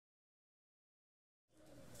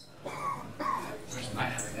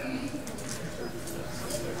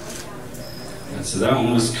So that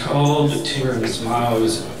one was called Tear and Smile. It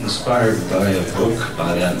was inspired by a book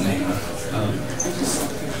by that name.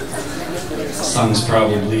 The song's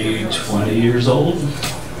probably 20 years old.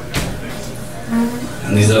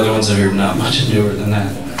 And these other ones are not much newer than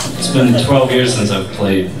that. It's been 12 years since I've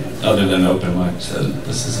played other than open mic, so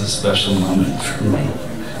this is a special moment for me.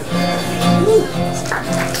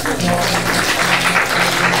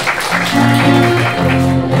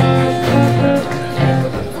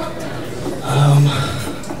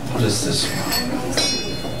 What is this one?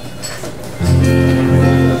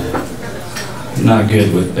 I'm not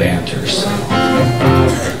good with banter, so.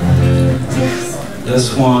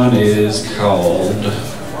 This one is called,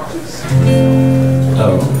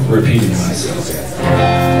 repeating myself.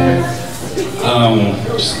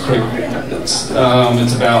 Just quick, it's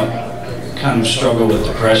about kind of struggle with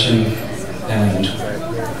depression and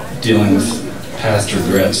dealing with past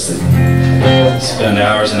regrets that spend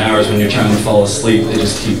hours and hours when you're trying to fall asleep. They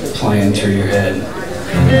just keep playing through your head.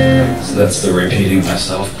 So that's the repeating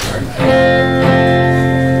myself part.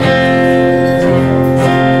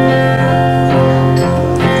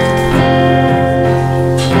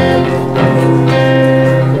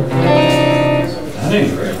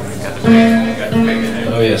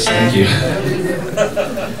 Oh yes, thank you.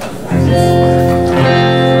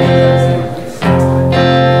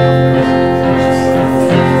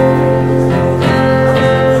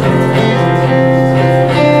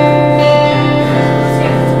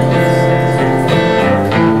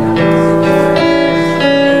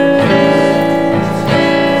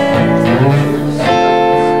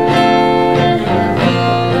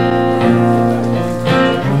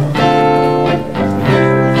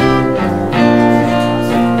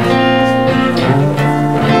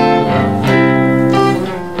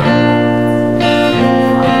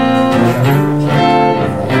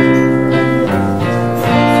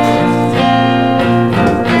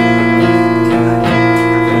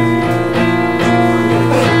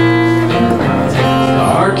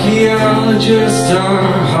 Archaeologists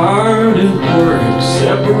are hard at work,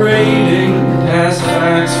 separating past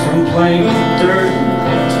facts from plain dirt,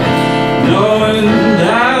 knowing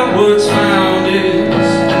that what's found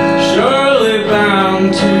is surely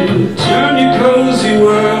bound to turn your cozy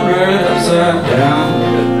world right upside down.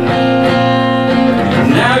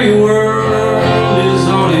 Now your world is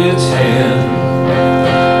on its head,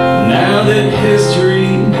 now that history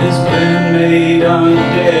has been made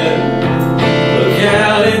undead.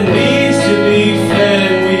 It needs to be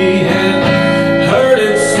fed. We have heard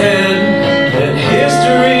it said that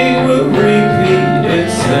history will repeat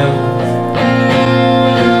itself.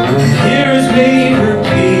 Here's me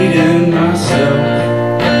repeating myself.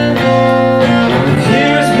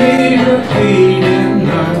 Here's me repeating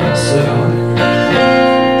myself.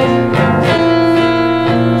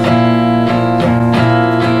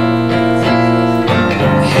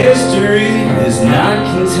 History is not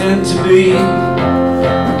content to be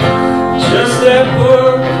just that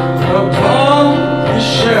book upon the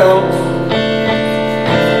shelf.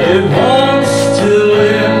 It wants to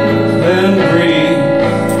live and breathe,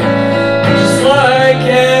 just like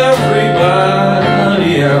everybody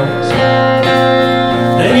else.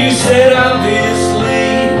 Then you said, obviously,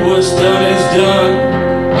 what's done is done.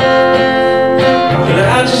 But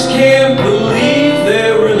I just can't believe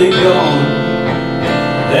they're really gone.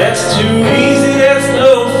 That's too easy, that's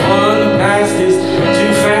no fun. The past is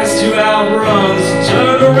too fast to outrun, so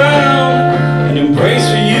turn around and embrace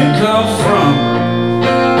where you come from.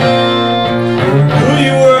 Who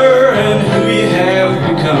you were and who you have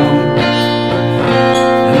become.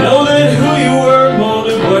 And know that who you were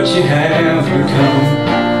molded what you have become.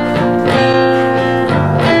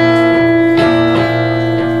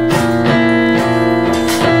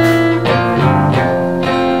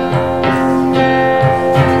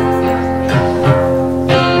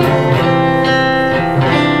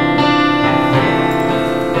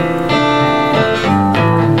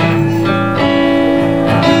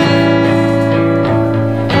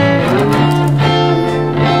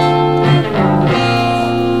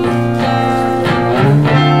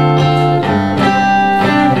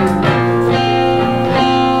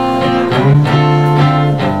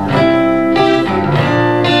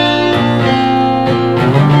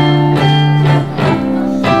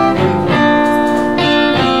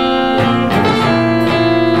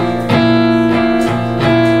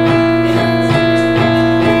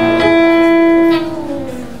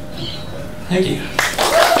 Thank you.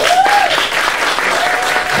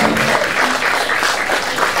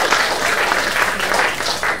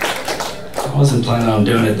 I wasn't planning on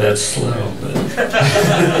doing it that slow, but it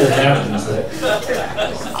happens.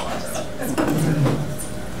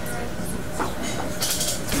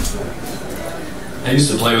 I used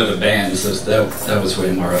to play with a band, so that was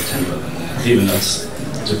way more up tempo than that. Even though it's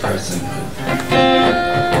depressing. But